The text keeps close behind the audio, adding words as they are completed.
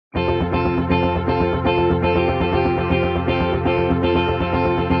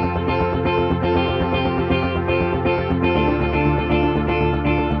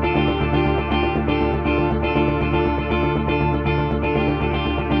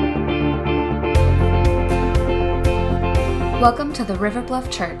Welcome to the River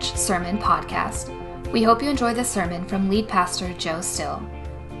Bluff Church Sermon Podcast. We hope you enjoy this sermon from lead pastor Joe Still.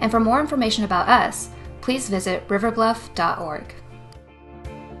 And for more information about us, please visit riverbluff.org.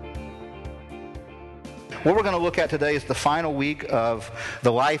 What we're going to look at today is the final week of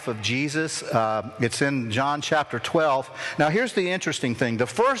the life of Jesus. It's in John chapter 12. Now here's the interesting thing. The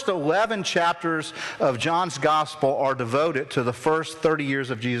first 11 chapters of John's gospel are devoted to the first 30 years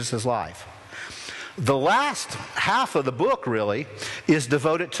of Jesus' life. The last half of the book, really, is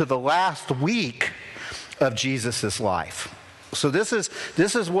devoted to the last week of Jesus' life. So this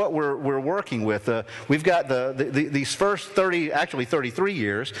is what we're working with. We've got these first 33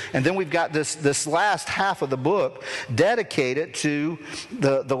 years, and then we've got this last half of the book dedicated to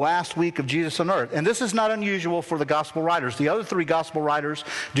the last week of Jesus on earth. And this is not unusual for the gospel writers. The other three gospel writers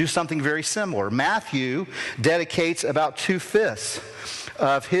do something very similar. Matthew dedicates about 2/5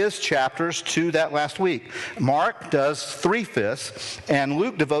 of his chapters to that last week. Mark does 3/5, and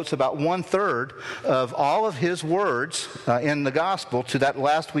Luke devotes about 1/3 of all of his words in the gospel to that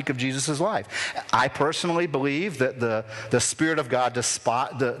last week of Jesus' life. I personally believe that the Spirit of God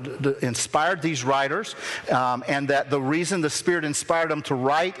inspired these writers, and that the reason the Spirit inspired them to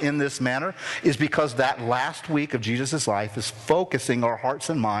write in this manner is because that last week of Jesus' life is focusing our hearts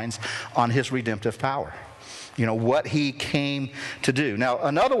and minds on his redemptive power. You know, what he came to do. Now,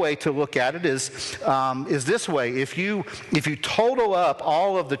 another way to look at it is this way. If you total up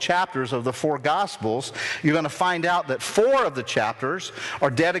all of the chapters of the four Gospels, you're going to find out that 4 of the chapters are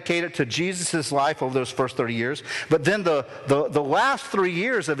dedicated to Jesus' life over those first 30 years. But then the last 3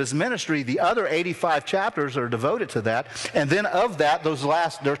 years of his ministry, the other 85 chapters are devoted to that. And then of that,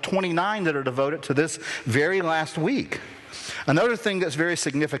 there are 29 that are devoted to this very last week. Another thing that's very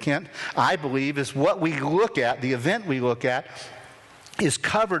significant, I believe, is what we look at, the event we look at, is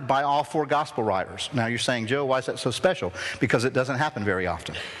covered by all 4 gospel writers. Now you're saying, Joe, why is that so special? Because it doesn't happen very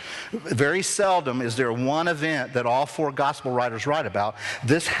often. Very seldom is there one event that all 4 gospel writers write about.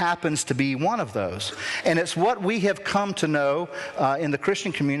 This happens to be one of those. And it's what we have come to know in the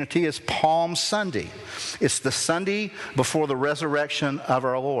Christian community as Palm Sunday. It's the Sunday before the resurrection of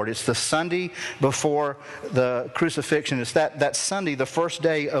our Lord. It's the Sunday before the crucifixion. It's that Sunday, the first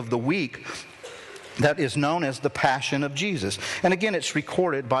day of the week, that is known as the Passion of Jesus. And again, it's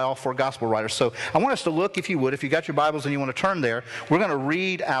recorded by all 4 gospel writers. So I want us to look, if you would, if you got your Bibles and you want to turn there, I'm going to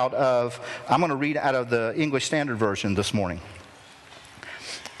read out of the English Standard Version this morning.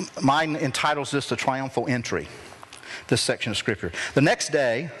 Mine entitles this The Triumphal Entry, this section of Scripture. The next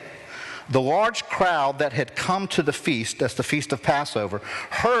day, the large crowd that had come to the feast, that's the Feast of Passover,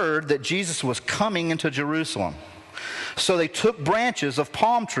 heard that Jesus was coming into Jerusalem. So they took branches of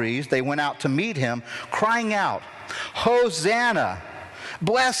palm trees. They went out to meet him, crying out, "Hosanna!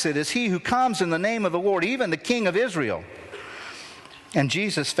 Blessed is he who comes in the name of the Lord, even the King of Israel." And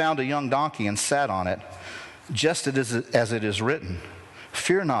Jesus found a young donkey and sat on it, just as it is written,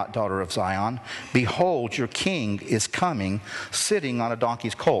 "Fear not, daughter of Zion. Behold, your king is coming, sitting on a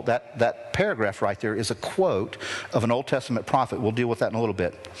donkey's colt." That paragraph right there is a quote of an Old Testament prophet. We'll deal with that in a little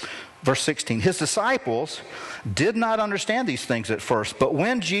bit. Verse 16, his disciples did not understand these things at first, but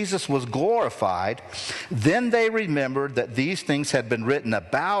when Jesus was glorified, then they remembered that these things had been written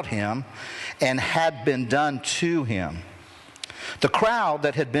about him and had been done to him. The crowd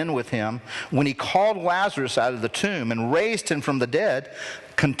that had been with him when he called Lazarus out of the tomb and raised him from the dead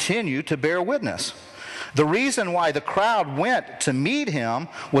continued to bear witness. The reason why the crowd went to meet him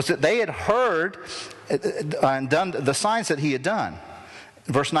was that they had heard and done the signs that he had done.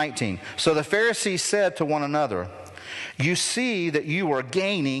 Verse 19, so the Pharisees said to one another, "You see that you are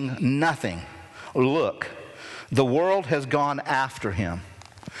gaining nothing. Look, the world has gone after him."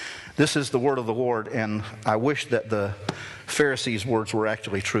 This is the word of the Lord, and I wish that the Pharisees' words were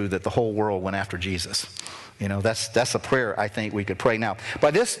actually true, that the whole world went after Jesus. You know, that's a prayer I think we could pray now. By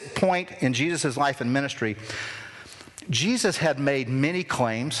this point in Jesus' life and ministry, Jesus had made many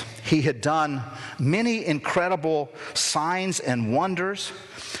claims. He had done many incredible signs and wonders.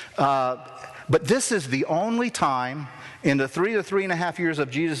 But this is the only time in the 3 to 3.5 years of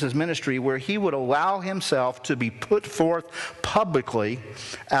Jesus' ministry where he would allow himself to be put forth publicly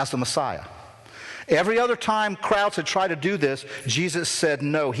as the Messiah. Every other time crowds had tried to do this, Jesus said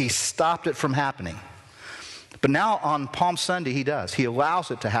no. He stopped it from happening. But now on Palm Sunday, he does. He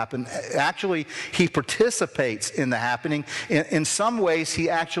allows it to happen. Actually, he participates in the happening. In some ways, he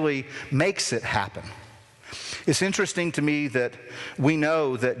actually makes it happen. It's interesting to me that we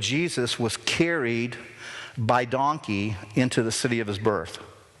know that Jesus was carried by donkey into the city of his birth.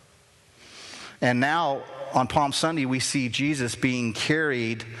 And now on Palm Sunday, we see Jesus being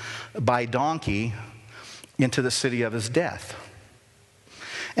carried by donkey into the city of his death.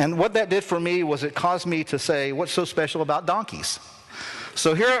 And what that did for me was it caused me to say, what's so special about donkeys?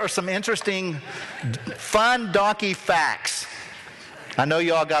 So here are some interesting, fun donkey facts. I know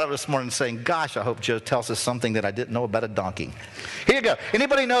you all got up this morning saying, gosh, I hope Joe tells us something that I didn't know about a donkey. Here you go.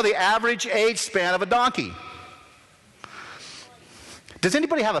 Anybody know the average age span of a donkey? Does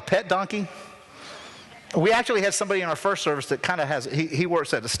anybody have a pet donkey? We actually had somebody in our first service that kind of has, he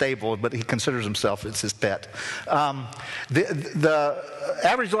works at a stable, but he considers himself, it's his pet. The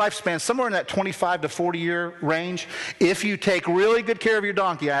average lifespan, somewhere in that 25 to 40 year range. If you take really good care of your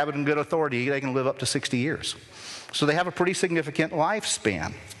donkey, I have it in good authority, they can live up to 60 years. So they have a pretty significant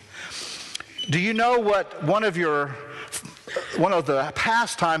lifespan. Do you know what one of the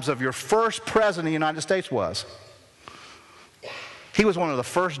pastimes of your first president of the United States was? He was one of the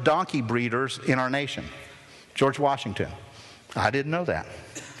first donkey breeders in our nation, George Washington. I didn't know that.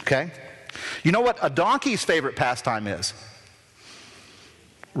 Okay? You know what a donkey's favorite pastime is?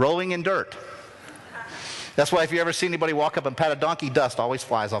 Rolling in dirt. That's why if you ever see anybody walk up and pat a donkey, dust always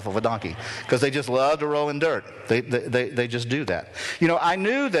flies off of a donkey because they just love to roll in dirt. They just do that. You know, I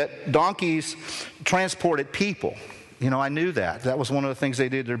knew that donkeys transported people. You know, I knew that. That was one of the things they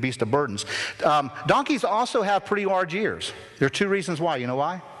did, their beast of burdens. Donkeys also have pretty large ears. There are two reasons why. You know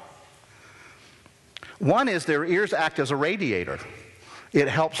why? One is their ears act as a radiator. It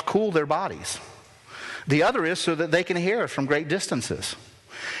helps cool their bodies. The other is so that they can hear from great distances.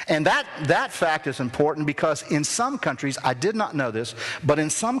 And that fact is important because in some countries, I did not know this, but in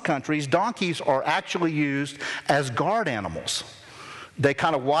some countries, donkeys are actually used as guard animals. They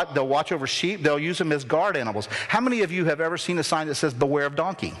kind of they'll watch over sheep. They'll use them as guard animals. How many of you have ever seen a sign that says, beware of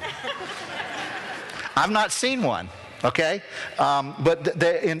donkey? I've not seen one, okay? But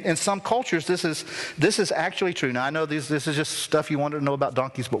in some cultures, this is actually true. Now, I know this is just stuff you wanted to know about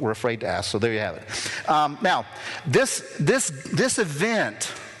donkeys, but we're afraid to ask, so there you have it. Now, this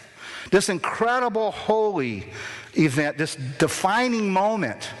event, this incredible holy event, this defining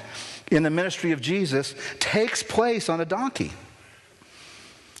moment in the ministry of Jesus takes place on a donkey.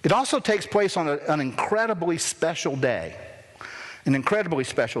 It also takes place on an incredibly special day. An incredibly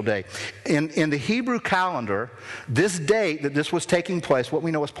special day. In the Hebrew calendar, this date that this was taking place, what we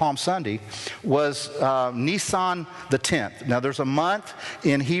know as Palm Sunday, was Nisan the 10th. Now there's a month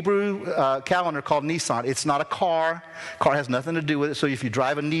in Hebrew calendar called Nisan. It's not a car. Car has nothing to do with it. So if you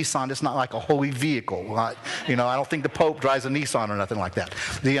drive a Nissan, it's not like a holy vehicle. You know, I don't think the Pope drives a Nissan or nothing like that.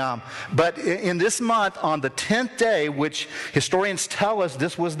 But in this month, on the 10th day, which historians tell us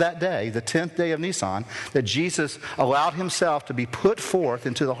this was that day, the 10th day of Nisan, that Jesus allowed himself to be put forth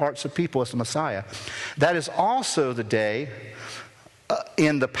into the hearts of people as the Messiah. That is also the day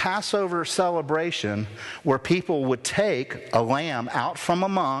in the Passover celebration where people would take a lamb out from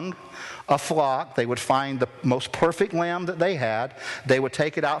among a flock. They would find the most perfect lamb that they had. They would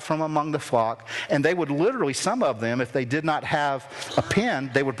take it out from among the flock, and they would literally, some of them, if they did not have a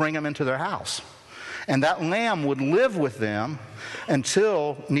pen, they would bring them into their house. And that lamb would live with them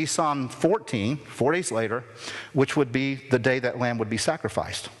until Nisan 14, 4 days later, which would be the day that lamb would be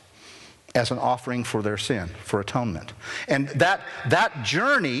sacrificed as an offering for their sin, for atonement. And that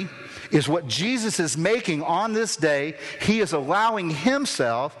journey is what Jesus is making on this day. He is allowing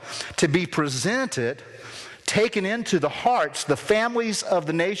himself to be presented, taken into the hearts, the families of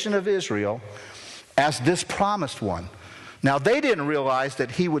the nation of Israel, as this promised one. Now, they didn't realize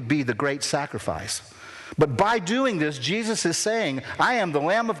that he would be the great sacrifice. But by doing this, Jesus is saying, I am the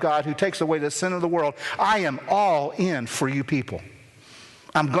Lamb of God who takes away the sin of the world. I am all in for you people.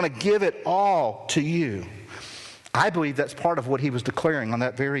 I'm going to give it all to you. I believe that's part of what he was declaring on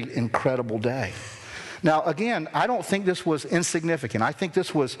that very incredible day. Now, again, I don't think this was insignificant. I think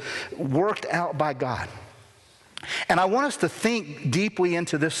this was worked out by God. And I want us to think deeply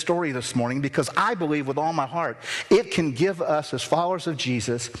into this story this morning because I believe with all my heart it can give us as followers of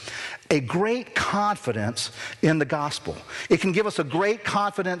Jesus a great confidence in the gospel. It can give us a great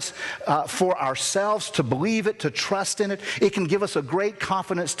confidence for ourselves to believe it, to trust in it. It can give us a great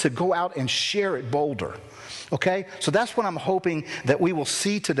confidence to go out and share it bolder. Okay? So that's what I'm hoping that we will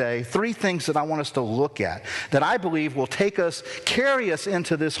see today. 3 things that I want us to look at that I believe will carry us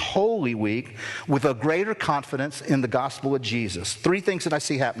into this Holy Week with a greater confidence in the gospel of Jesus. 3 things that I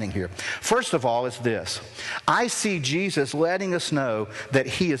see happening here. First of all is this. I see Jesus letting us know that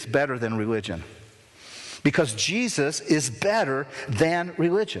he is better than religion. because Jesus is better than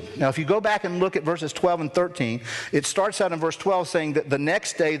religion. Now, if you go back and look at verses 12 and 13, it starts out in verse 12 saying that the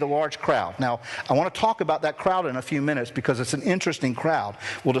next day the large crowd. Now, I want to talk about that crowd in a few minutes because it's an interesting crowd.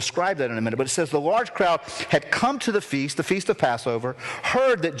 We'll describe that in a minute. But it says the large crowd had come to the feast of Passover,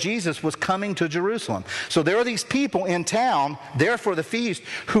 heard that Jesus was coming to Jerusalem. So there are these people in town there for the feast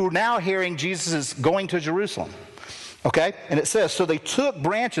who are now hearing Jesus is going to Jerusalem. Okay? And it says, so they took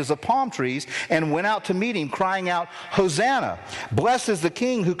branches of palm trees and went out to meet him, crying out, Hosanna! Blessed is the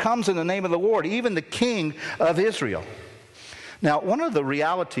King who comes in the name of the Lord, even the King of Israel. Now, one of the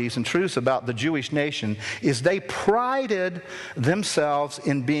realities and truths about the Jewish nation is they prided themselves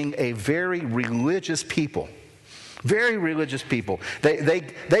in being a very religious people. Very religious people.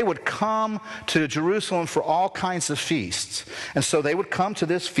 They would come to Jerusalem for all kinds of feasts. And so they would come to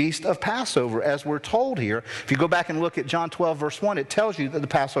this feast of Passover, as we're told here. If you go back and look at John 12, verse 1, it tells you that the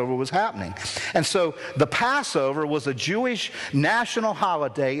Passover was happening. And so the Passover was a Jewish national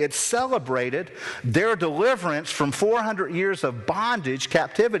holiday. It celebrated their deliverance from 400 years of bondage,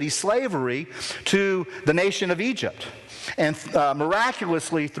 captivity, slavery to the nation of Egypt. And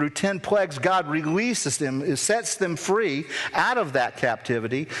miraculously, through 10 plagues, God releases them, sets them free out of that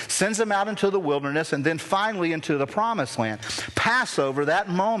captivity, sends them out into the wilderness, and then finally into the promised land. Passover, that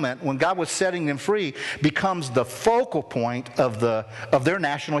moment when God was setting them free, becomes the focal point of their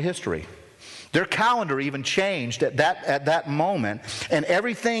national history. Their calendar even changed at that moment, and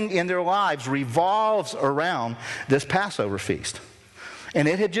everything in their lives revolves around this Passover feast. And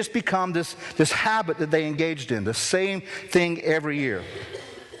it had just become this habit that they engaged in, the same thing every year.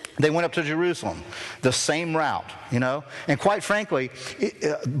 They went up to Jerusalem, the same route, And quite frankly,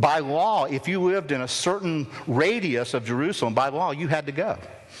 by law, if you lived in a certain radius of Jerusalem, by law, you had to go.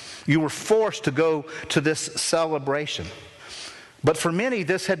 You were forced to go to this celebration. But for many,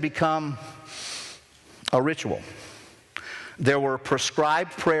 this had become a ritual. There were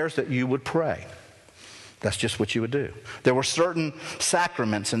prescribed prayers that you would pray. That's just what you would do. There were certain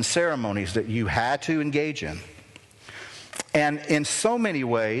sacraments and ceremonies that you had to engage in. And in so many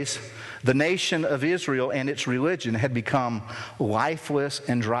ways, the nation of Israel and its religion had become lifeless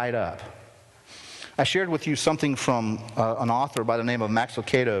and dried up. I shared with you something from an author by the name of Max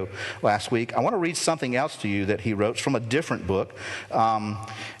Lucado last week. I want to read something else to you that he wrote from a different book.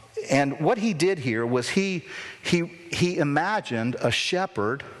 And what he did here was he imagined a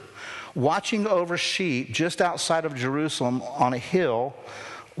shepherd watching over sheep just outside of Jerusalem on a hill,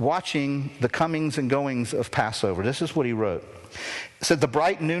 watching the comings and goings of Passover. This is what he wrote. It said, the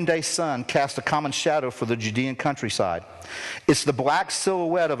bright noonday sun cast a common shadow for the Judean countryside. It's the black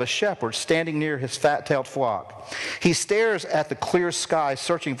silhouette of a shepherd standing near his fat-tailed flock. He stares at the clear sky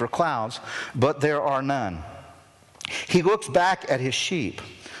searching for clouds, but there are none. He looks back at his sheep.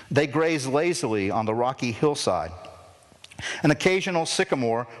 They graze lazily on the rocky hillside. An occasional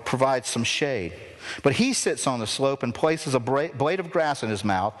sycamore provides some shade. But he sits on the slope and places a blade of grass in his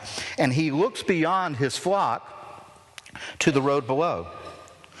mouth, and he looks beyond his flock to the road below.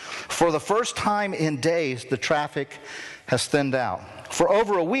 For the first time in days, the traffic has thinned out. For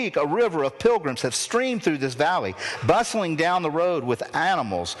over a week, a river of pilgrims have streamed through this valley, bustling down the road with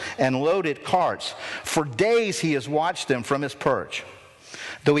animals and loaded carts. For days he has watched them from his perch.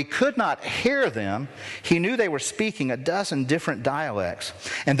 Though he could not hear them, he knew they were speaking a dozen different dialects.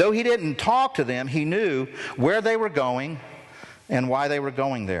 And though he didn't talk to them, he knew where they were going and why they were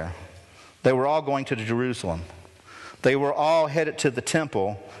going there. They were all going to Jerusalem. They were all headed to the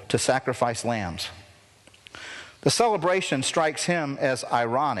temple to sacrifice lambs. The celebration strikes him as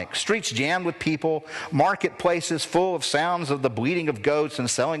ironic. Streets jammed with people, marketplaces full of sounds of the bleating of goats and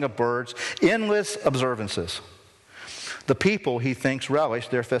selling of birds, endless observances. The people, he thinks, relish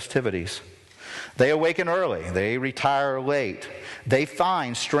their festivities. They awaken early. They retire late. They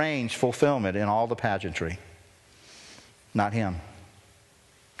find strange fulfillment in all the pageantry. Not him.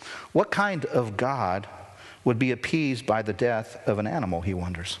 What kind of God would be appeased by the death of an animal, he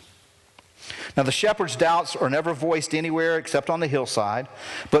wonders. Now, the shepherd's doubts are never voiced anywhere except on the hillside.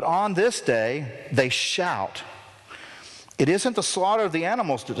 But on this day, they shout. It isn't the slaughter of the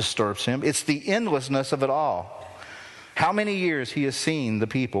animals that disturbs him. It's the endlessness of it all. How many years he has seen the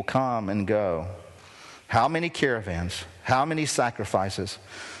people come and go. How many caravans. How many sacrifices.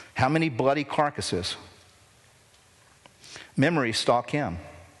 How many bloody carcasses. Memories stalk him.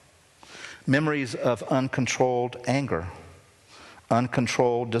 Memories of uncontrolled anger.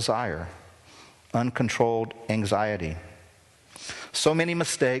 Uncontrolled desire. Uncontrolled anxiety. So many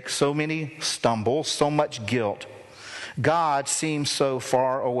mistakes. So many stumbles. So much guilt. God seems so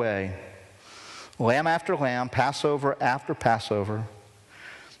far away. Lamb after lamb, Passover after Passover.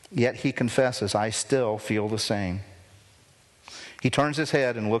 Yet he confesses, I still feel the same. He turns his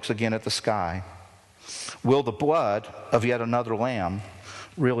head and looks again at the sky. Will the blood of yet another lamb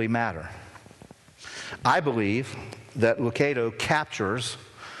really matter? I believe that Lucado captures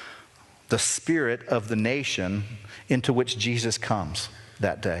the spirit of the nation into which Jesus comes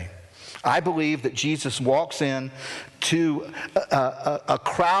that day. I believe that Jesus walks in to a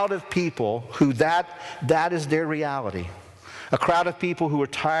crowd of people who that is their reality. A crowd of people who are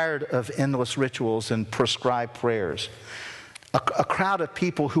tired of endless rituals and prescribed prayers. A crowd of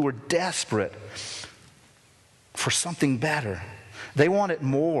people who are desperate for something better. They wanted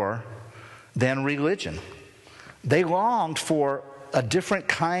more than religion. They longed for a different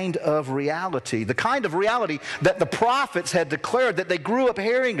kind of reality, the kind of reality that the prophets had declared that they grew up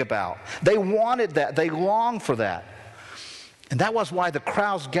hearing about. They wanted that. They longed for that. And that was why the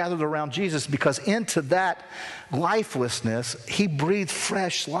crowds gathered around Jesus, because into that lifelessness, he breathed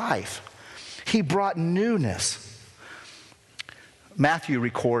fresh life. He brought newness. Matthew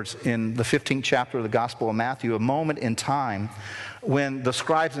records in the 15th chapter of the Gospel of Matthew a moment in time when the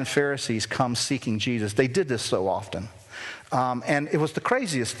scribes and Pharisees come seeking Jesus. They did this so often. And it was the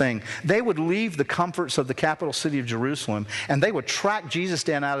craziest thing. They would leave the comforts of the capital city of Jerusalem, and they would track Jesus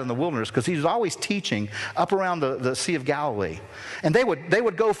down out in the wilderness, because he was always teaching up around the Sea of Galilee. And they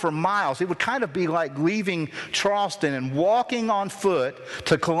would go for miles. It would kind of be like leaving Charleston and walking on foot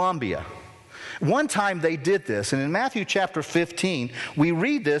to Columbia. One time they did this, and in Matthew chapter 15, we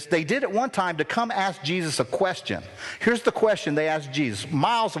read this. They did it one time to come ask Jesus a question. Here's the question they asked Jesus.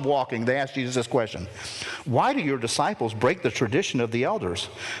 Miles of walking, they asked Jesus this question. Why do your disciples break the tradition of the elders?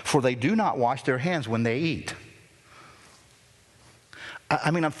 For they do not wash their hands when they eat.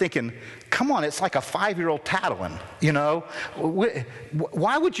 I'm thinking, come on, it's like a 5-year-old tattling, you know.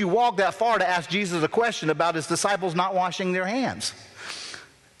 Why would you walk that far to ask Jesus a question about his disciples not washing their hands?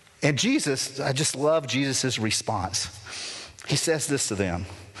 And Jesus, I just love Jesus' response. He says this to them.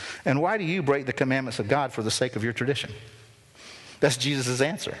 And why do you break the commandments of God for the sake of your tradition? That's Jesus'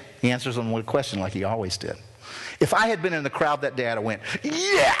 answer. He answers them with a question like he always did. If I had been in the crowd that day, I'd have went,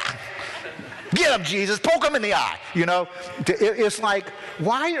 yeah! Get him, Jesus. Poke him in the eye. You know, it's like,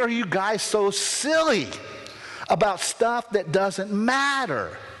 why are you guys so silly about stuff that doesn't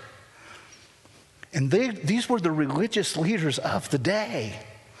matter? And these were the religious leaders of the day.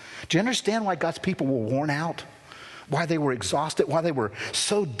 Do you understand why God's people were worn out? Why they were exhausted? Why they were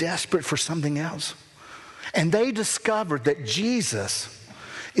so desperate for something else? And they discovered that Jesus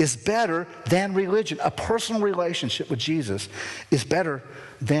is better than religion. A personal relationship with Jesus is better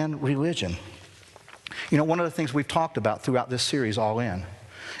than religion. You know, one of the things we've talked about throughout this series, All In,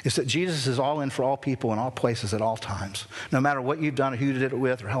 is that Jesus is all in for all people in all places at all times. No matter what you've done or who you did it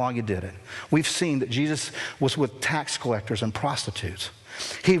with or how long you did it. We've seen that Jesus was with tax collectors and prostitutes.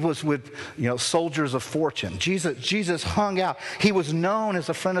 He was with, soldiers of fortune. Jesus hung out. He was known as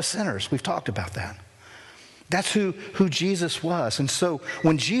a friend of sinners. We've talked about that. That's who Jesus was. And so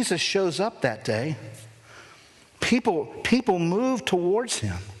when Jesus shows up that day, people move towards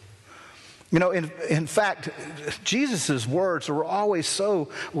him. You know, in fact, Jesus' words were always so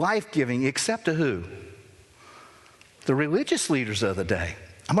life-giving, except to who? The religious leaders of the day.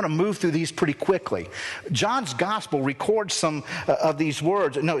 I'm going to move through these pretty quickly. John's gospel records some of these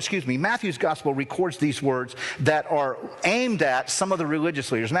words. Matthew's gospel records these words that are aimed at some of the religious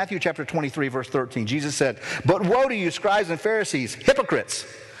leaders. Matthew chapter 23, verse 13, Jesus said, "But woe to you, scribes and Pharisees, hypocrites!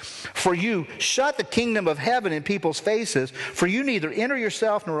 For you shut the kingdom of heaven in people's faces, for you neither enter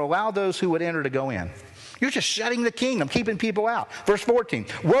yourself nor allow those who would enter to go in." You're just shutting the kingdom, keeping people out. Verse 14,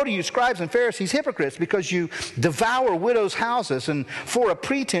 "Woe to you, scribes and Pharisees, hypocrites, because you devour widows' houses, and for a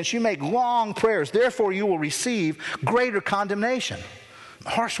pretense you make long prayers. Therefore you will receive greater condemnation."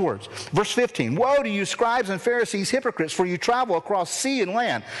 Harsh words. Verse 15, "Woe to you, scribes and Pharisees, hypocrites, for you travel across sea and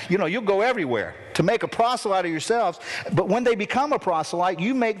land." You'll go everywhere to make a proselyte of yourselves. But when they become a proselyte,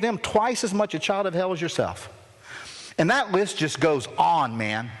 you make them twice as much a child of hell as yourself. And that list just goes on,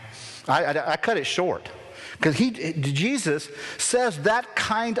 man. I cut it short. Because Jesus says that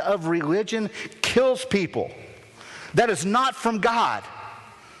kind of religion kills people. That is not from God.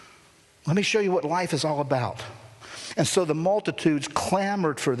 Let me show you what life is all about. And so the multitudes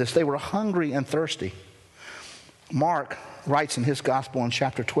clamored for this. They were hungry and thirsty. Mark writes in his gospel in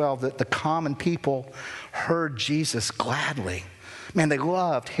chapter 12 that the common people heard Jesus gladly. Man, they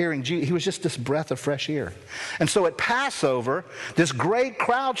loved hearing Jesus. He was just this breath of fresh air. And so at Passover, this great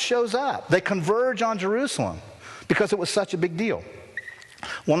crowd shows up. They converge on Jerusalem because it was such a big deal.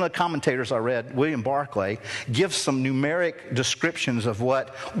 One of the commentators I read, William Barclay, gives some numeric descriptions of what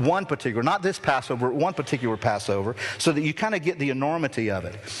one particular, not this Passover, one particular Passover, so that you kind of get the enormity of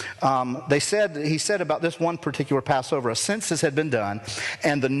it. He said about this one particular Passover, a census had been done,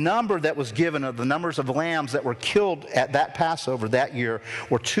 and the number that was given of the numbers of lambs that were killed at that Passover that year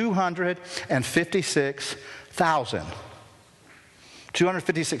were 256,000.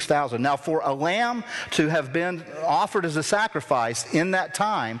 256,000. Now, for a lamb to have been offered as a sacrifice in that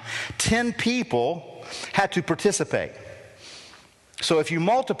time, 10 people had to participate. So if you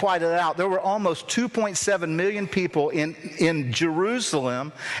multiply that out, there were almost 2.7 million people in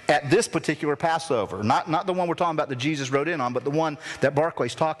Jerusalem at this particular Passover. Not the one we're talking about that Jesus rode in on, but the one that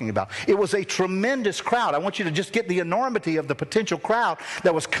Barclay's talking about. It was a tremendous crowd. I want you to just get the enormity of the potential crowd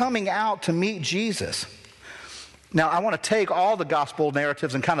that was coming out to meet Jesus. Now, I want to take all the gospel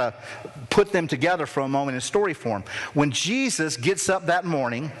narratives and kind of put them together for a moment in story form. When Jesus gets up that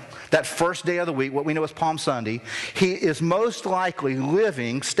morning, that first day of the week, what we know as Palm Sunday, he is most likely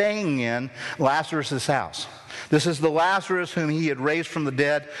staying in Lazarus' house. This is the Lazarus whom he had raised from the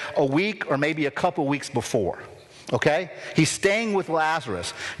dead a week or maybe a couple weeks before. Okay? He's staying with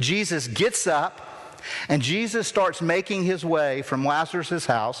Lazarus. Jesus gets up, and Jesus starts making his way from Lazarus'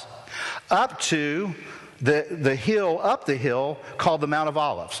 house up to the hill, up the hill, called the Mount of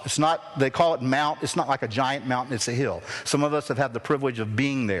Olives. They call it mount. It's not like a giant mountain, it's a hill. Some of us have had the privilege of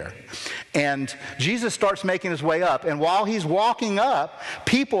being there. And Jesus starts making his way up. And while he's walking up,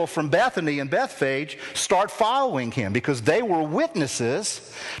 people from Bethany and Bethphage start following him because they were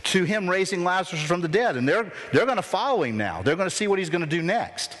witnesses to him raising Lazarus from the dead. And they're going to follow him now. They're going to see what he's going to do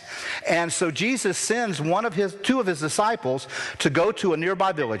next. And so Jesus sends two of his disciples to go to a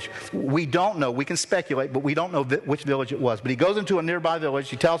nearby village. We don't know. We can speculate, but we don't know which village it was. But he goes into a nearby village.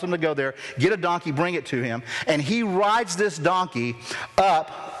 He tells them to go there, get a donkey, bring it to him. And he rides this donkey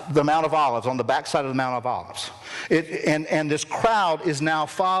up the Mount of Olives, on the backside of the Mount of Olives. And this crowd is now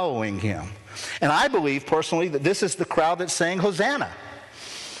following him. And I believe personally that this is the crowd that's saying, Hosanna.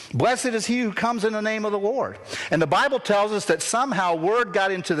 Blessed is he who comes in the name of the Lord. And the Bible tells us that somehow word got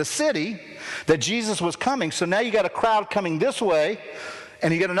into the city that Jesus was coming. So now you got a crowd coming this way,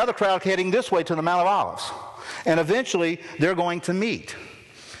 and you get another crowd heading this way to the Mount of Olives. And eventually they're going to meet.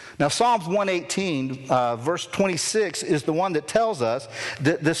 Now Psalms 118, verse 26 is the one that tells us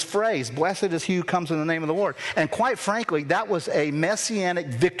that this phrase, blessed is he who comes in the name of the Lord. And quite frankly, that was a messianic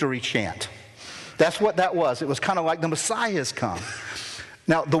victory chant. That's what that was. It was kind of like the Messiah has come.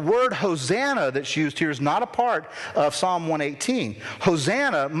 Now, the word Hosanna that's used here is not a part of Psalm 118.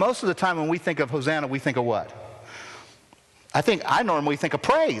 Hosanna, most of the time when we think of Hosanna, we think of what? I normally think of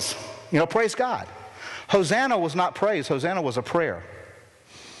praise. Praise God. Hosanna was not praise. Hosanna was a prayer.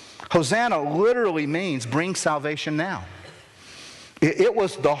 Hosanna literally means bring salvation now. It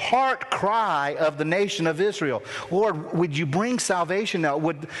was the heart cry of the nation of Israel. Lord, would you bring salvation now?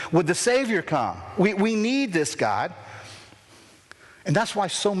 Would the Savior come? We need this, God. And that's why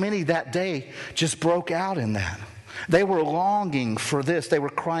so many that day just broke out in that. They were longing for this. They were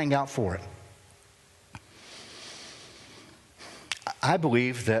crying out for it. I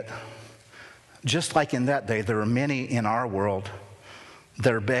believe that just like in that day, there are many in our world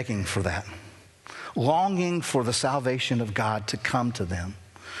that are begging for that. Longing for the salvation of God to come to them.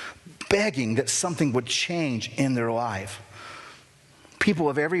 Begging that something would change in their life. People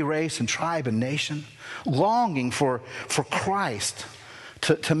of every race and tribe and nation longing for Christ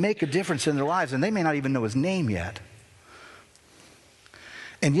to make a difference in their lives, and they may not even know his name yet.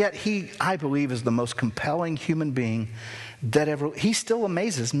 And yet he, I believe, is the most compelling human being that ever. He still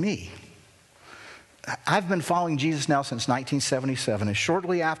amazes me. I've been following Jesus now since 1977, and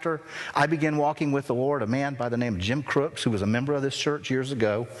shortly after I began walking with the Lord, a man by the name of Jim Crooks, who was a member of this church years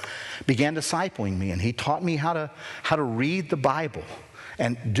ago, began discipling me, and he taught me how to read the Bible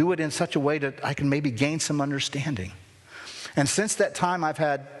and do it in such a way that I can maybe gain some understanding. And since that time,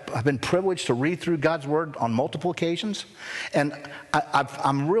 I've been privileged to read through God's Word on multiple occasions, and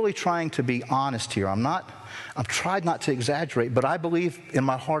I'm really trying to be honest here. I've tried not to exaggerate, but I believe in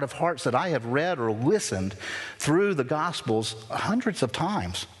my heart of hearts that I have read or listened through the Gospels hundreds of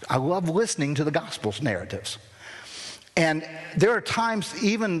times. I love listening to the Gospels narratives. And there are times,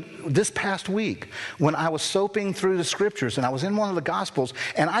 even this past week, when I was soaping through the Scriptures and I was in one of the Gospels,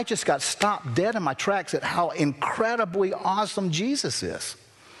 and I just got stopped dead in my tracks at how incredibly awesome Jesus is.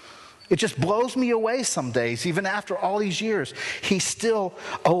 It just blows me away some days, even after all these years. He's still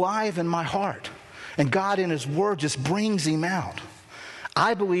alive in my heart. And God in His Word just brings Him out.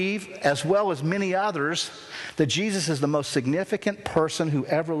 I believe, as well as many others, that Jesus is the most significant person who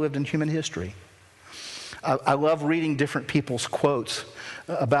ever lived in human history. I love reading different people's quotes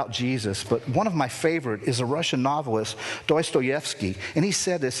about Jesus, but one of my favorite is a Russian novelist, Dostoevsky. And he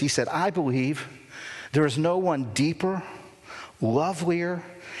said this, he said, "I believe there is no one deeper, lovelier,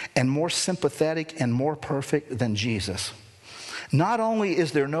 and more sympathetic and more perfect than Jesus. Not only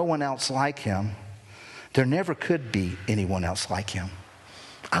is there no one else like him, there never could be anyone else like him."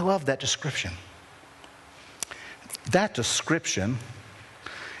 I love that description. That description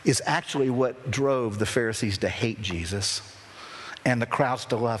is actually what drove the Pharisees to hate Jesus and the crowds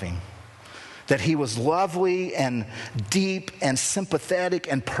to love him. That he was lovely and deep and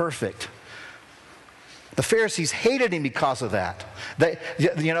sympathetic and perfect. The Pharisees hated him because of that. They,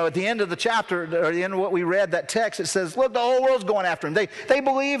 at the end of the chapter, or the end of what we read, that text, it says, look, the whole world's going after him. They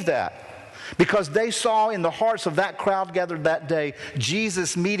believed that because they saw in the hearts of that crowd gathered that day,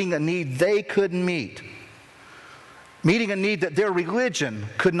 Jesus meeting a need they couldn't meet. Meeting a need that their religion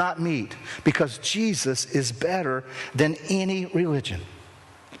could not meet, because Jesus is better than any religion.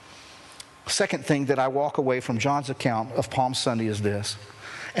 Second thing that I walk away from John's account of Palm Sunday is this,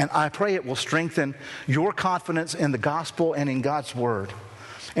 and I pray it will strengthen your confidence in the gospel and in God's word.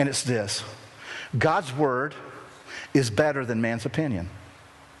 And it's this: God's word is better than man's opinion.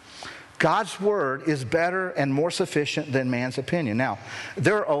 God's word is better and more sufficient than man's opinion. Now,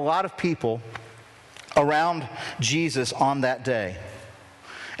 there are a lot of people around Jesus on that day.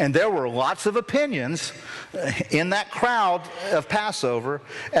 And there were lots of opinions in that crowd of Passover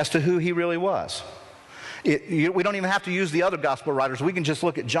as to who he really was. We don't even have to use the other gospel writers. We can just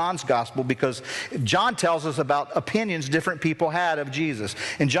look at John's gospel, because John tells us about opinions different people had of Jesus.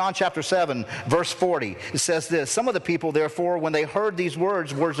 In John chapter 7, verse 40, it says this: "Some of the people, therefore, when they heard these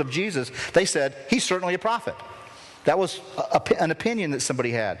words of Jesus, they said, 'He's certainly a prophet.'" That was an opinion that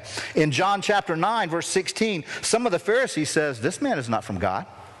somebody had. In John chapter 9, verse 16, some of the Pharisees says, "This man is not from God."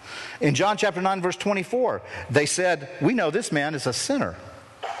 In John chapter 9, verse 24, they said, "We know this man is a sinner."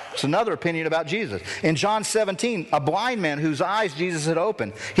 It's another opinion about Jesus. In John 17, a blind man whose eyes Jesus had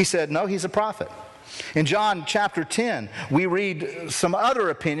opened, he said, "No, he's a prophet." In John chapter 10, we read some other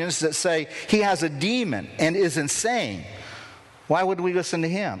opinions that say he has a demon and is insane. Why would we listen to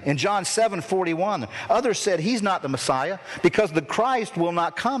him? In John 7:41, others said he's not the Messiah because the Christ will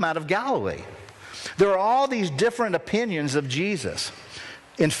not come out of Galilee. There are all these different opinions of Jesus.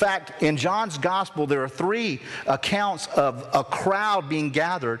 In fact, in John's gospel, there are 3 accounts of a crowd being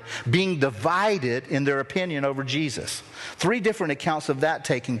gathered, being divided in their opinion over Jesus. 3 different accounts of that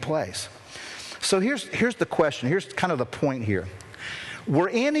taking place. So here's the question. Here's kind of the point here. Were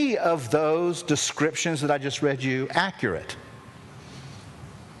any of those descriptions that I just read you accurate?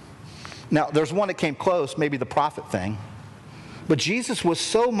 Now, there's one that came close, maybe the prophet thing. But Jesus was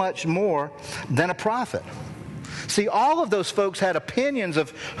so much more than a prophet. See, all of those folks had opinions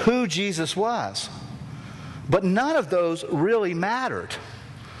of who Jesus was. But none of those really mattered,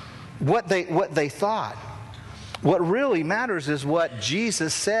 what they thought. What really matters is what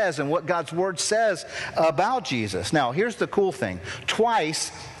Jesus says and what God's word says about Jesus. Now, here's the cool thing.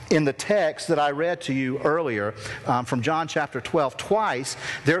 Twice in the text that I read to you earlier from John chapter 12, twice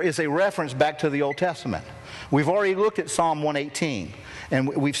there is a reference back to the Old Testament. We've already looked at Psalm 118, and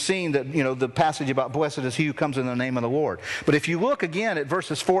we've seen that, the passage about blessed is he who comes in the name of the Lord. But if you look again at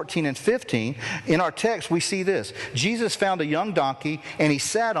verses 14 and 15, in our text we see this: Jesus found a young donkey and he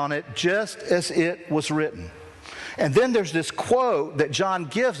sat on it just as it was written. And then there's this quote that John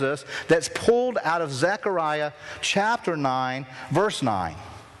gives us that's pulled out of Zechariah chapter 9, verse 9.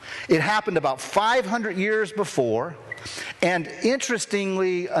 It happened about 500 years before, and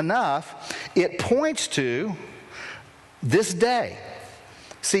interestingly enough, it points to this day.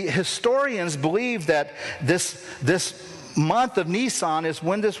 See, historians believe that this month of Nisan is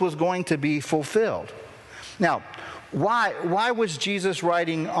when this was going to be fulfilled. Now, why was Jesus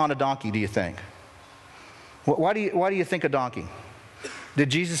riding on a donkey, do you think? Why do you think a donkey? Did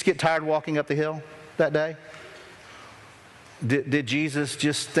Jesus get tired walking up the hill that day? Did Jesus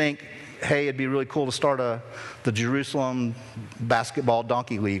just think, hey, it'd be really cool to start the Jerusalem basketball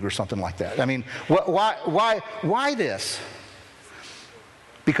donkey league or something like that? I mean, why this?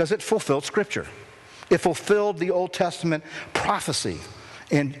 Because it fulfilled Scripture. It fulfilled the Old Testament prophecy.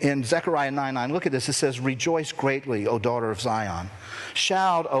 In Zechariah 9:9, look at this. It says, "Rejoice greatly, O daughter of Zion.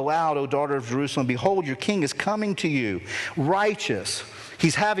 Shout aloud, O daughter of Jerusalem. Behold, your king is coming to you, righteous.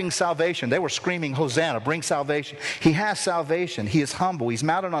 He's having salvation." They were screaming, "Hosanna, bring salvation." He has salvation. He is humble. He's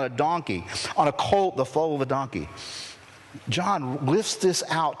mounted on a donkey, on a colt, the foal of a donkey. John lifts this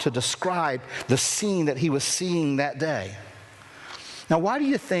out to describe the scene that he was seeing that day. Now, why do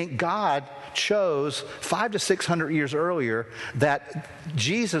you think God chose 500 to 600 years earlier that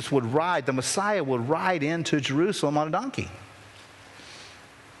Jesus would ride, the Messiah would ride into Jerusalem on a donkey?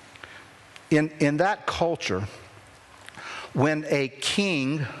 In that culture, when a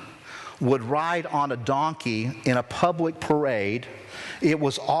king would ride on a donkey in a public parade, it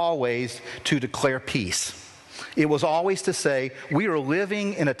was always to declare peace. It was always to say, we are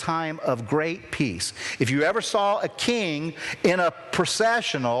living in a time of great peace. If you ever saw a king in a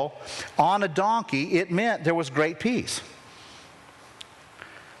processional on a donkey, it meant there was great peace.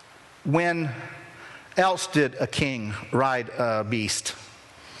 When else did a king ride a beast?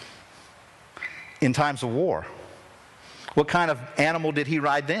 In times of war. What kind of animal did he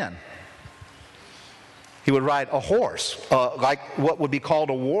ride then? He would ride a horse, like what would be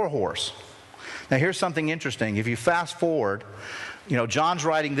called a war horse. Now here's something interesting. If you fast forward, John's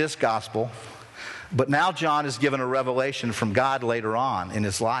writing this gospel, but now John is given a revelation from God later on in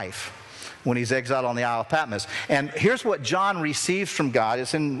his life when he's exiled on the Isle of Patmos. And here's what John receives from God.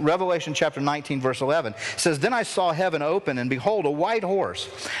 It's in Revelation chapter 19, verse 11. It says, "Then I saw heaven open, and behold, a white horse.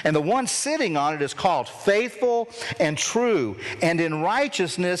 And the one sitting on it is called Faithful and True. And in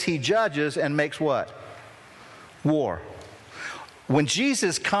righteousness he judges and makes" what? War. When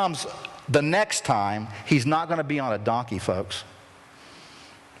Jesus comes the next time, he's not going to be on a donkey, folks.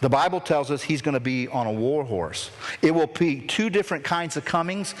 The Bible tells us he's going to be on a war horse. It will be two different kinds of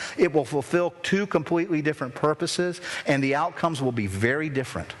comings. It will fulfill two completely different purposes, and the outcomes will be very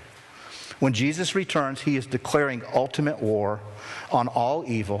different. When Jesus returns, he is declaring ultimate war on all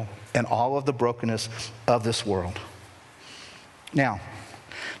evil and all of the brokenness of this world. Now,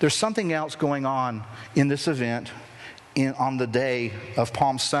 there's something else going on in this event on the day of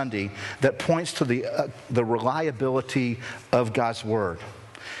Palm Sunday that points to the reliability of God's Word.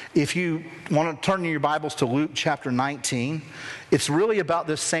 If you want to turn your Bibles to Luke chapter 19, it's really about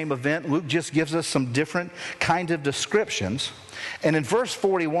this same event. Luke just gives us some different kind of descriptions. And in verse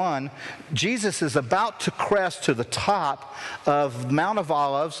 41, Jesus is about to crest to the top of Mount of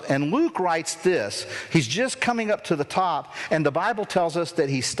Olives, and Luke writes this. He's just coming up to the top, and the Bible tells us that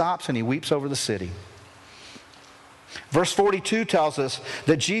he stops and he weeps over the city. Verse 42 tells us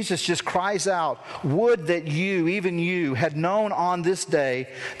that Jesus just cries out, "Would that you, even you, had known on this day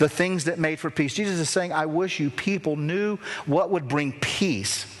the things that made for peace." Jesus is saying, I wish you people knew what would bring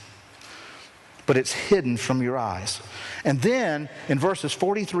peace, but it's hidden from your eyes. And then in verses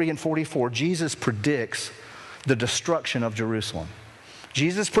 43 and 44, Jesus predicts the destruction of Jerusalem.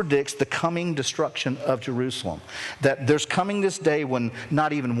 Jesus predicts the coming destruction of Jerusalem. That there's coming this day when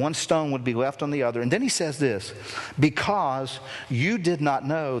not even one stone would be left on the other. And then he says this, "Because you did not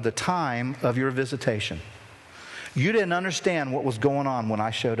know the time of your visitation." You didn't understand what was going on when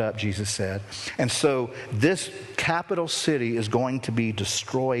I showed up, Jesus said. And so this capital city is going to be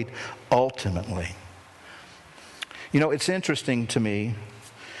destroyed ultimately. It's interesting to me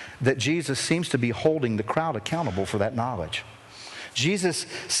that Jesus seems to be holding the crowd accountable for that knowledge. Jesus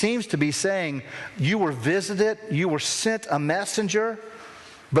seems to be saying, you were visited, you were sent a messenger,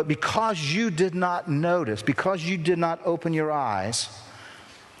 but because you did not notice, because you did not open your eyes,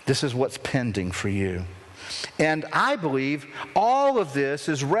 this is what's pending for you. And I believe all of this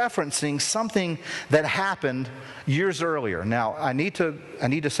is referencing something that happened years earlier. Now, I need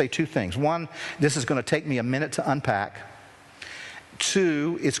to say two things. One, this is going to take me a minute to unpack.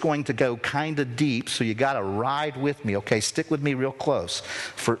 Two, it's going to go kind of deep, so you got to ride with me, okay? Stick with me real close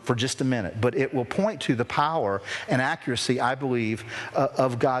for just a minute. But it will point to the power and accuracy, I believe,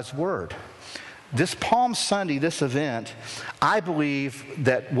 of God's Word. This Palm Sunday, this event, I believe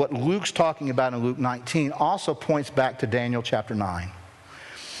that what Luke's talking about in Luke 19 also points back to Daniel chapter 9.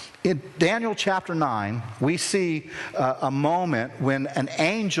 In Daniel chapter 9, we see a moment when an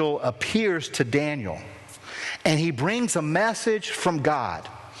angel appears to Daniel. And he brings a message from God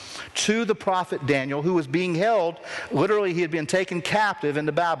to the prophet Daniel, who was being held. Literally, he had been taken captive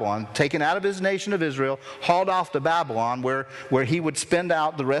into Babylon, taken out of his nation of Israel, hauled off to Babylon, where he would spend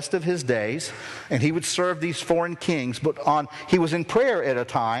out the rest of his days, and he would serve these foreign kings. But he was in prayer at a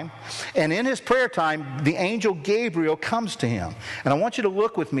time, and in his prayer time, the angel Gabriel comes to him. And I want you to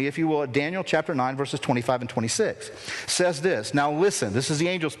look with me, if you will, at Daniel chapter 9, verses 25 and 26. It says this, "Now listen," this is the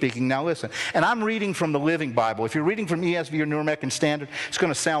angel speaking, "now listen." And I'm reading from the Living Bible. If you're reading from ESV or New American Standard, it's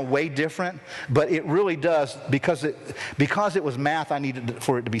going to sound way different, but it really does, because it was math, I needed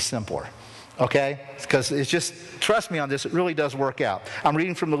for it to be simpler. Okay? Because it's just, trust me on this, it really does work out. I'm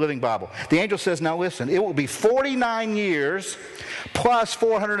reading from the Living Bible. The angel says, "Now listen, it will be 49 years plus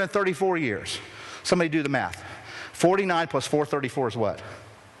 434 years. Somebody do the math. 49 plus 434 is what?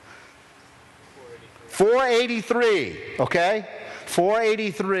 483. Okay?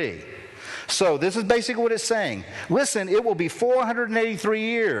 483. So this is basically what it's saying. Listen, it will be 483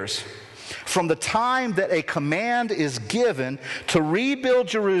 years from the time that a command is given to rebuild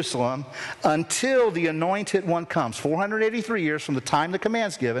Jerusalem until the Anointed One comes. 483 years from the time the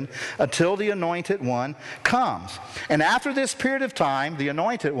command's given until the Anointed One comes. And after this period of time, the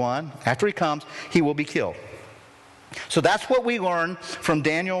Anointed One, after he comes, he will be killed. So that's what we learn from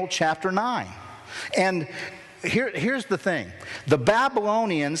Daniel chapter 9. And here's the thing. The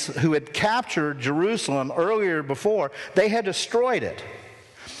Babylonians who had captured Jerusalem earlier before, they had destroyed it.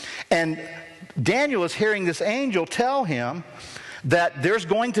 And Daniel is hearing this angel tell him that there's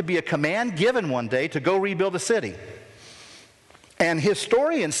going to be a command given one day to go rebuild the city. And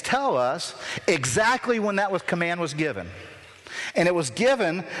historians tell us exactly when that command was given. And it was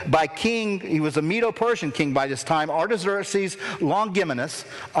given by king, he was a Medo-Persian king by this time, Artaxerxes Longimanus.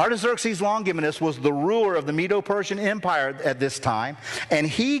 Artaxerxes Longimanus was the ruler of the Medo-Persian Empire at this time. And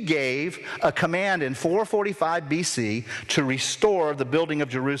he gave a command in 445 BC to restore the building of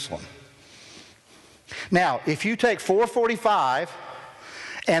Jerusalem. Now, if you take 445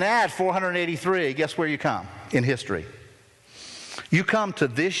 and add 483, guess where you come in history? You come to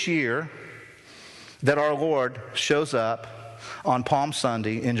this year that our Lord shows up on Palm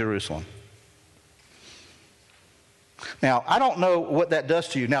Sunday in Jerusalem. Now, I don't know what that does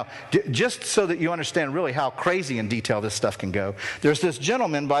to you. Now, just so that you understand really how crazy in detail this stuff can go, there's this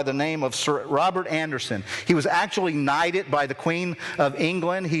gentleman by the name of Sir Robert Anderson. He was actually knighted by the Queen of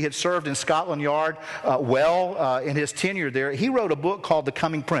England. He had served in Scotland Yard in his tenure there. He wrote a book called The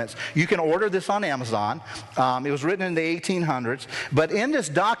Coming Prince. You can order this on Amazon. It was written in the 1800s. But in this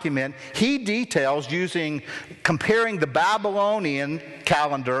document, he details comparing the Babylonian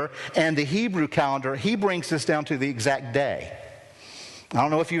calendar and the Hebrew calendar. He brings this down to the exact day. I don't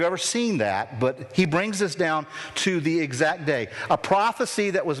know if you've ever seen that, but he brings this down to the exact day. A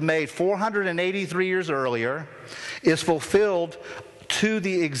prophecy that was made 483 years earlier is fulfilled to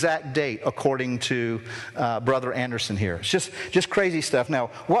the exact date, according to Brother Anderson here. It's just crazy stuff. Now,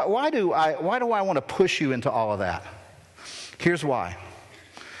 why do I want to push you into all of that? Here's why.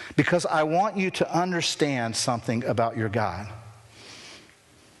 Because I want you to understand something about your God.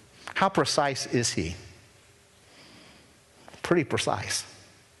 How precise is he? Pretty precise.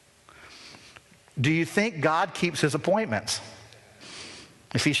 Do you think God keeps his appointments?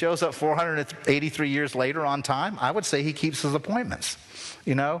 If he shows up 483 years later on time, I would say he keeps his appointments.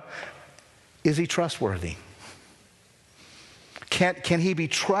 You know, is he trustworthy? Can he be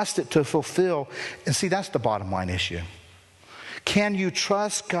trusted to fulfill? And see, that's the bottom line issue. Can you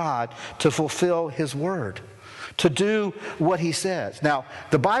trust God to fulfill his word? To do what he says. Now,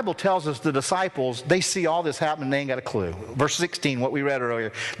 the Bible tells us the disciples, they see all this happening, they ain't got a clue. Verse 16, what we read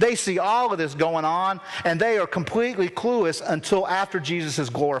earlier. They see all of this going on, and they are completely clueless until after Jesus is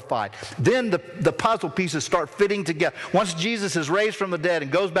glorified. Then the puzzle pieces start fitting together. Once Jesus is raised from the dead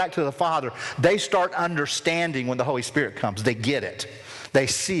and goes back to the Father, they start understanding when the Holy Spirit comes. They get it. They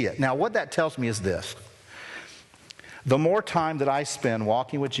see it. Now, what that tells me is this. The more time that I spend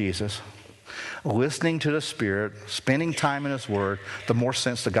walking with Jesus, listening to the Spirit, spending time in his word, the more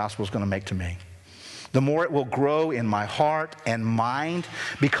sense the gospel is going to make to me. The more it will grow in my heart and mind,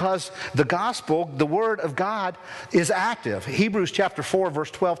 because the gospel, the word of God, is active. Hebrews chapter 4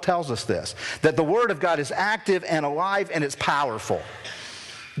 verse 12 tells us this, that the word of God is active and alive and it's powerful.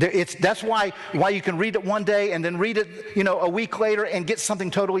 That's why you can read it one day and then read it, a week later and get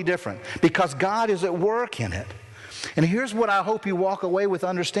something totally different, because God is at work in it. And here's what I hope you walk away with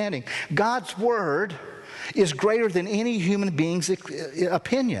understanding. God's word is greater than any human being's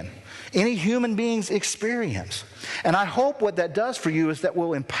opinion, any human being's experience. And I hope what that does for you is that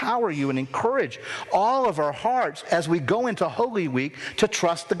will empower you and encourage all of our hearts as we go into Holy Week to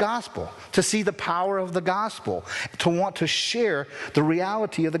trust the gospel, to see the power of the gospel, to want to share the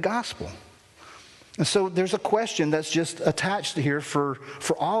reality of the gospel. And so there's a question that's just attached here for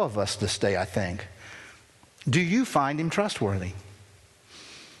all of us this day, I think. Do you find him trustworthy?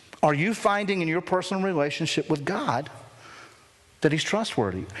 Are you finding in your personal relationship with God that he's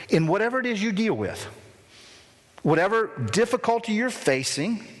trustworthy? In whatever it is you deal with, whatever difficulty you're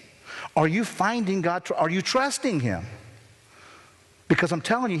facing, are you finding God? Are you trusting him? Because I'm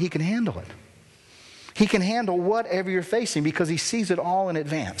telling you, he can handle it. He can handle whatever you're facing because he sees it all in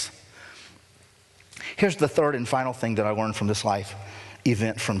advance. Here's the third and final thing that I learned from this life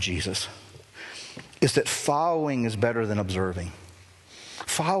event from Jesus. Is that following is better than observing.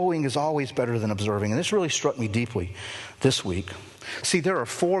 Following is always better than observing. And this really struck me deeply this week. See, there are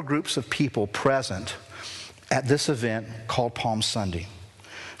 4 groups of people present at this event called Palm Sunday.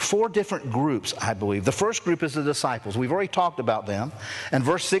 4 different groups, I believe. The first group is the disciples. We've already talked about them. And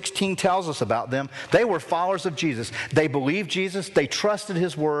verse 16 tells us about them. They were followers of Jesus. They believed Jesus. They trusted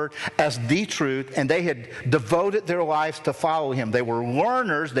his word as the truth. And they had devoted their lives to follow him. They were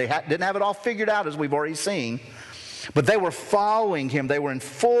learners. They didn't have it all figured out, as we've already seen. But they were following him. They were in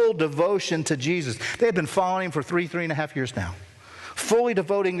full devotion to Jesus. They had been following him for 3.5 years now. Fully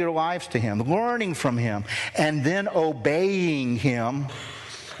devoting their lives to him, learning from him, and then obeying him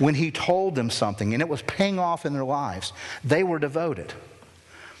when he told them something, and it was paying off in their lives. They were devoted.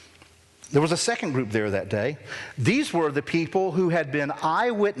 There was a second group there that day. These were the people who had been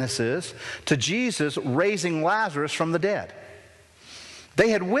eyewitnesses to Jesus raising Lazarus from the dead.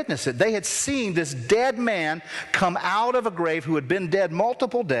 They had witnessed it. They had seen this dead man come out of a grave who had been dead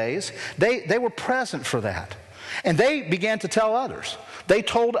multiple days. They were present for that. And they began to tell others. They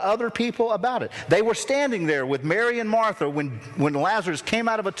told other people about it. They were standing there with Mary and Martha when Lazarus came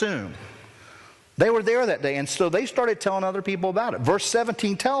out of a tomb. They were there that day, and so they started telling other people about it. Verse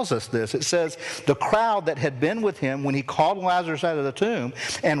 17 tells us this. It says, the crowd that had been with him when he called Lazarus out of the tomb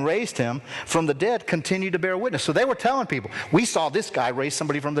and raised him from the dead continued to bear witness. So they were telling people, we saw this guy raise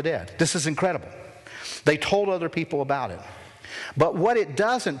somebody from the dead. This is incredible. They told other people about it. But what it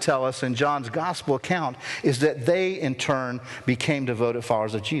doesn't tell us in John's gospel account is that they, in turn, became devoted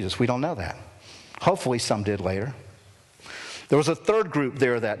followers of Jesus. We don't know that. Hopefully some did later. There was a third group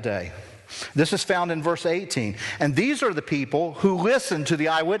there that day. This is found in verse 18. And these are the people who listened to the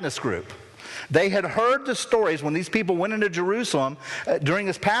eyewitness group. They had heard the stories when these people went into Jerusalem during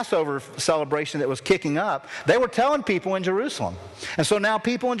this Passover celebration that was kicking up. They were telling people in Jerusalem. And so now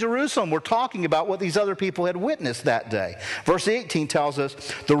people in Jerusalem were talking about what these other people had witnessed that day. Verse 18 tells us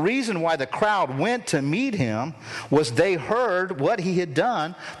the reason why the crowd went to meet him was they heard what he had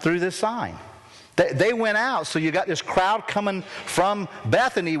done through this sign. They went out, so you got this crowd coming from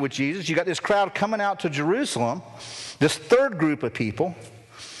Bethany with Jesus. You got this crowd coming out to Jerusalem, this third group of people.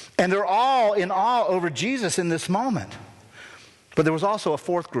 And they're all in awe over Jesus in this moment. But there was also a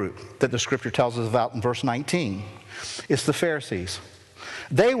fourth group that the scripture tells us about in verse 19. It's the Pharisees.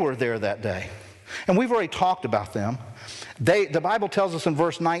 They were there that day. And we've already talked about them. The Bible tells us in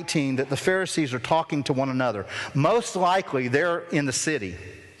verse 19 that the Pharisees are talking to one another. Most likely they're in the city.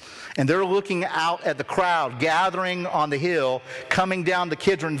 And they're looking out at the crowd gathering on the hill, coming down the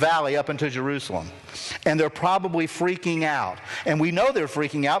Kidron Valley up into Jerusalem. And they're probably freaking out. And we know they're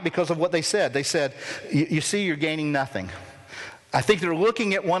freaking out because of what they said. They said, you see, you're gaining nothing. I think they're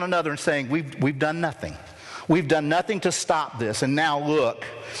looking at one another and saying, we've done nothing. We've done nothing to stop this. And now look,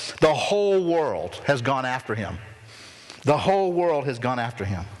 the whole world has gone after him. The whole world has gone after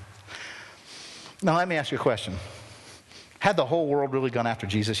him. Now let me ask you a question. Had the whole world really gone after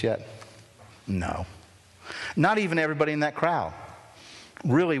Jesus yet? No. Not even everybody in that crowd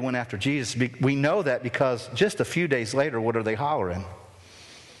really went after Jesus. We know that because just a few days later, what are they hollering?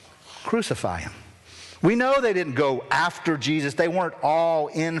 Crucify him. We know they didn't go after Jesus. They weren't all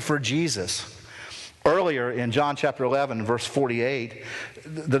in for Jesus. Earlier in John chapter 11, verse 48,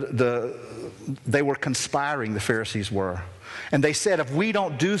 they were conspiring, the Pharisees were. And they said, if we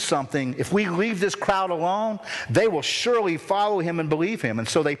don't do something, if we leave this crowd alone, they will surely follow him and believe him. And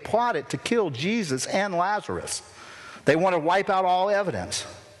so they plotted to kill Jesus and Lazarus. They want to wipe out all evidence.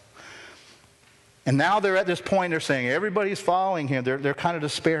 And now they're at this point, they're saying, everybody's following him. They're kind of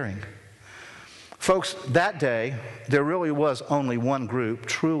despairing. Folks, that day, there really was only one group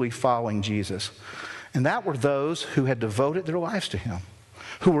truly following Jesus. And that were those who had devoted their lives to him,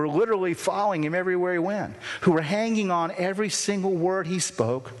 who were literally following him everywhere he went, who were hanging on every single word he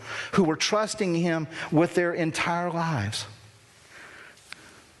spoke, who were trusting him with their entire lives.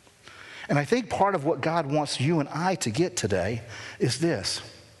 And I think part of what God wants you and I to get today is this.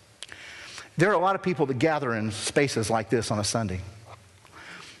 There are a lot of people that gather in spaces like this on a Sunday.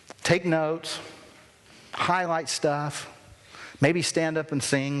 Take notes, highlight stuff, maybe stand up and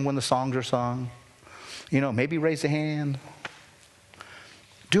sing when the songs are sung, maybe raise a hand,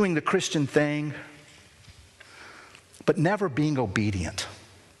 doing the Christian thing, but never being obedient.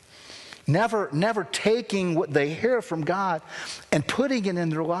 Never taking what they hear from God and putting it in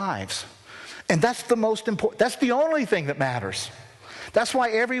their lives. And that's the most important, that's the only thing that matters. That's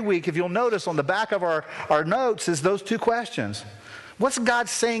why every week, if you'll notice on the back of our notes is those two questions. What's God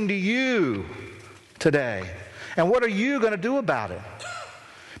saying to you today? And what are you going to do about it?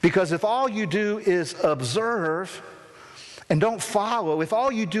 Because if all you do is observe and don't follow, if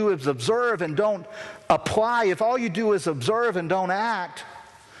all you do is observe and don't apply, if all you do is observe and don't act,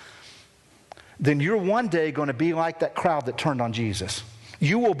 then you're one day going to be like that crowd that turned on Jesus.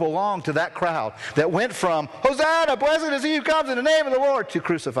 You will belong to that crowd that went from, Hosanna, blessed is he who comes in the name of the Lord, to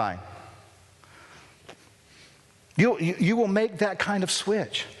crucifying. You will make that kind of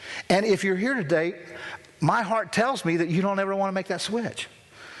switch. And if you're here today, my heart tells me that you don't ever want to make that switch.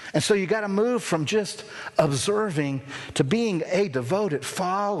 And so you got to move from just observing to being a devoted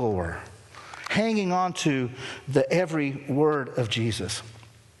follower, hanging on to the every word of Jesus.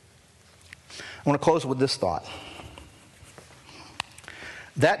 I want to close with this thought.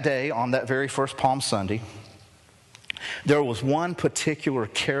 That day, on that very first Palm Sunday, there was one particular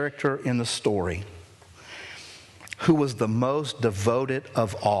character in the story who was the most devoted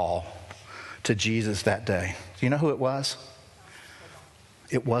of all to Jesus that day. Do you know who it was?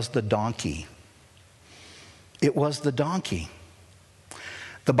 It was the donkey. It was the donkey.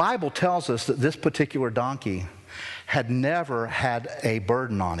 The Bible tells us that this particular donkey had never had a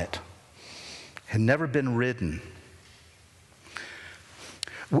burden on it, had never been ridden.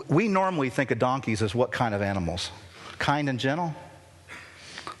 We normally think of donkeys as what kind of animals? Kind and gentle?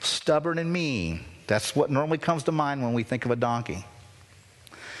 Stubborn and mean. That's what normally comes to mind when we think of a donkey.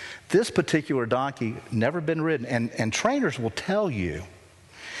 This particular donkey, never been ridden. And trainers will tell you,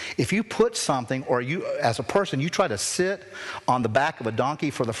 if you put something, or you, as a person, you try to sit on the back of a donkey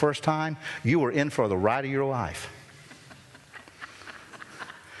for the first time, you are in for the ride of your life.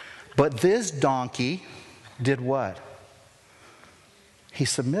 But this donkey did what? He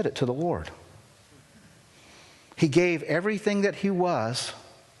submitted to the Lord. He gave everything that he was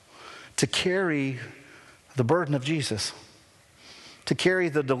to carry the burden of Jesus, to carry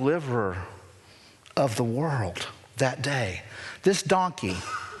the deliverer of the world that day. This donkey,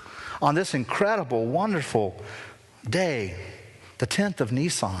 on this incredible, wonderful day, the 10th of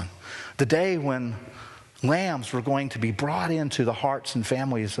Nisan, the day when lambs were going to be brought into the hearts and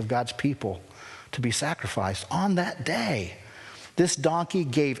families of God's people to be sacrificed, on that day, this donkey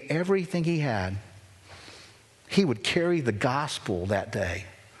gave everything he had. He would carry the gospel that day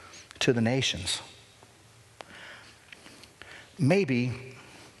to the nations. Maybe,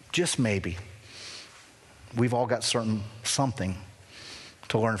 just maybe, we've all got something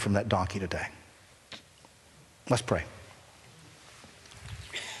to learn from that donkey today. Let's pray.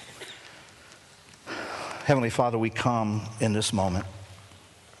 Heavenly Father, we come in this moment.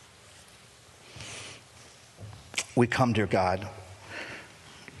 We come, dear God,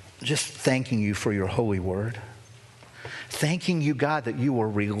 just thanking you for your holy word. Thanking you, God, that you are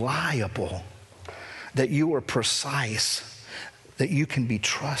reliable, that you are precise, that you can be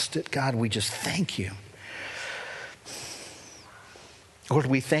trusted. God, we just thank you. Lord,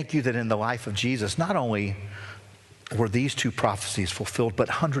 we thank you that in the life of Jesus, not only were these two prophecies fulfilled, but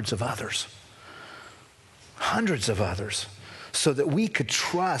hundreds of others, so that we could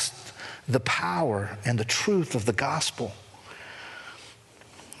trust the power and the truth of the gospel.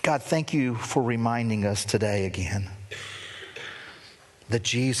 God, thank you for reminding us today again that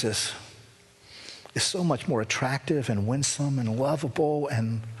Jesus is so much more attractive and winsome and lovable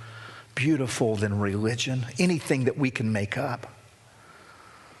and beautiful than religion, anything that we can make up.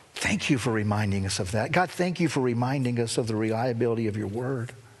 Thank you for reminding us of that. God, thank you for reminding us of the reliability of your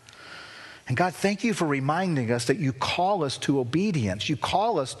word. And God, thank you for reminding us that you call us to obedience. You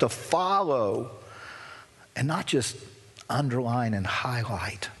call us to follow and not just underline and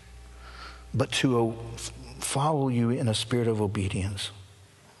highlight, but to follow you in a spirit of obedience.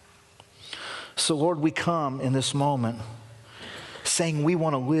 So Lord, we come in this moment saying we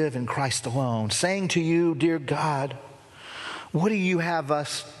want to live in Christ alone, saying to you, dear God, what do you have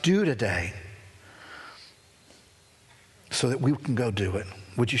us do today so that we can go do it?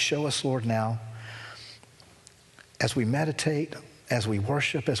 Would you show us, Lord, now, as we meditate, as we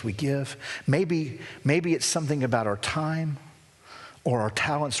worship, as we give? Maybe it's something about our time or our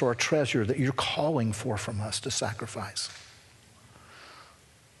talents or our treasure that you're calling for from us to sacrifice.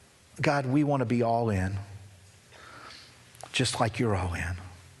 God, we want to be all in, just like you're all in.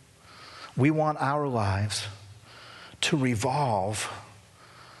 We want our lives to revolve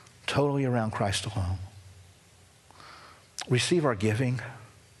totally around Christ alone. Receive our giving,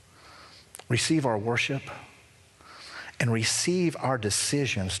 receive our worship, and receive our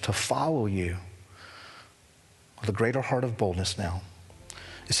decisions to follow you with a greater heart of boldness now.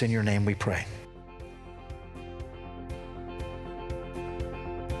 It's in your name we pray.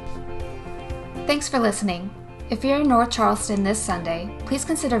 Thanks for listening. If you're in North Charleston this Sunday, please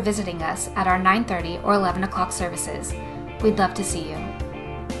consider visiting us at our 9:30 or 11 o'clock services. We'd love to see you.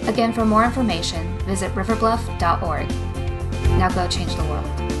 Again, for more information, visit riverbluff.org. Now go change the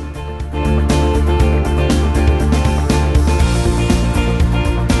world.